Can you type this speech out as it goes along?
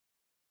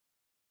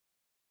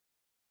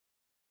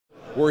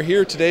We're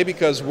here today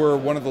because we're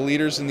one of the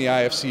leaders in the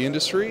IFC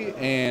industry,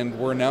 and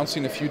we're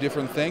announcing a few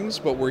different things,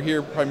 but we're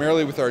here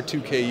primarily with our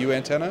 2KU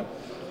antenna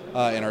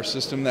and our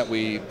system that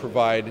we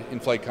provide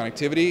in-flight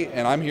connectivity,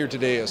 and I'm here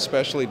today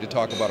especially to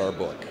talk about our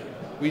book.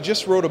 We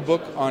just wrote a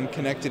book on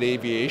connected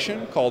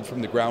aviation called From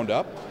the Ground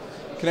Up.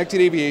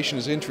 Connected aviation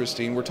is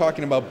interesting. We're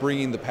talking about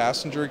bringing the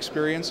passenger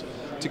experience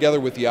together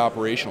with the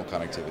operational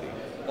connectivity.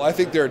 Well, I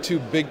think there are two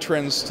big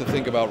trends to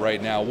think about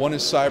right now. One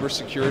is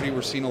cybersecurity.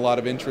 We're seeing a lot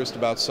of interest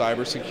about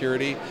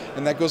cybersecurity,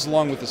 and that goes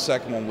along with the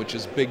second one, which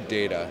is big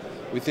data.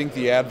 We think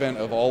the advent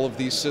of all of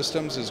these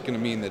systems is going to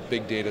mean that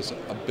big data is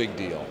a big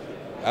deal.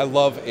 I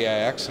love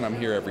AIX, and I'm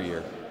here every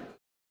year.